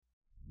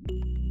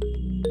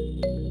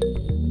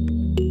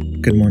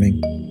Good morning.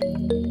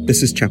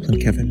 This is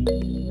Chaplain Kevin.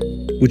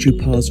 Would you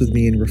pause with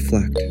me and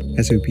reflect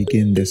as we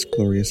begin this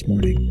glorious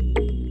morning?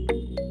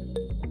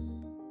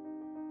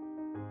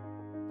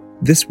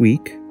 This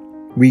week,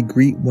 we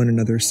greet one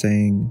another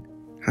saying,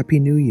 Happy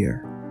New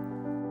Year.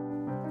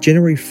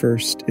 January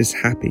 1st is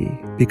happy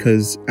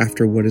because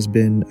after what has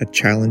been a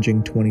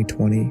challenging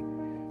 2020,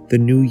 the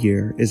new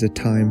year is a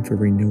time for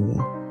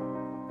renewal.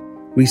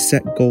 We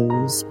set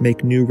goals,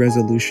 make new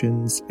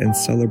resolutions, and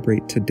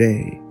celebrate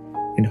today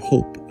in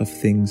hope of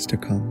things to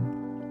come.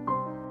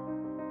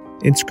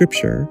 In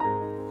Scripture,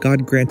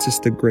 God grants us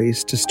the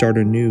grace to start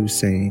anew,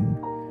 saying,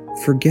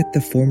 Forget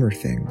the former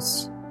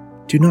things.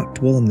 Do not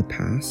dwell on the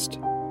past.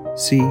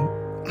 See,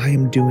 I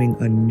am doing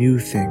a new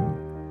thing.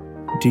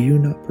 Do you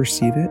not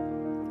perceive it?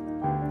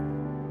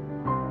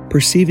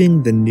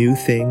 Perceiving the new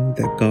thing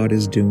that God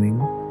is doing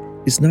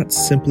is not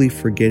simply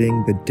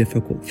forgetting the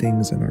difficult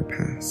things in our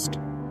past,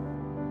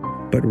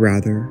 but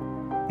rather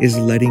is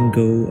letting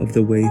go of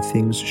the way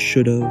things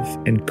should have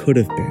and could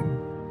have been,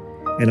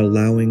 and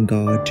allowing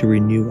God to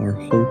renew our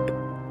hope,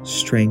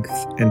 strength,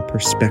 and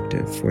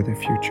perspective for the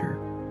future.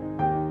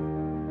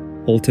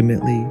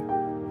 Ultimately,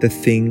 the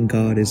thing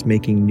God is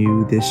making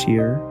new this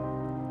year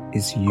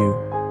is you.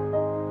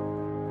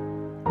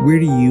 Where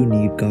do you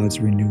need God's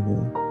renewal?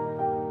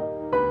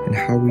 And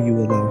how will you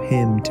allow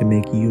Him to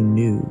make you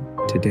new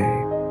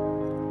today?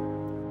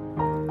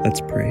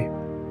 Let's pray.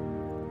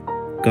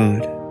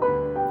 God,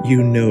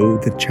 you know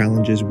the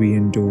challenges we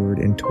endured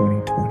in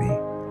 2020.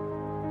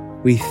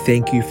 We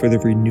thank you for the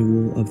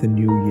renewal of the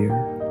new year.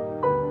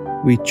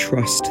 We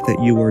trust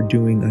that you are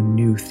doing a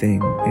new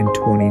thing in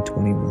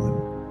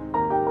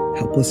 2021.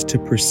 Help us to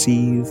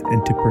perceive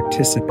and to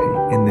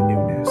participate in the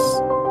newness.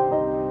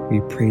 We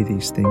pray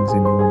these things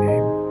in your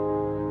name.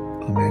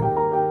 Amen.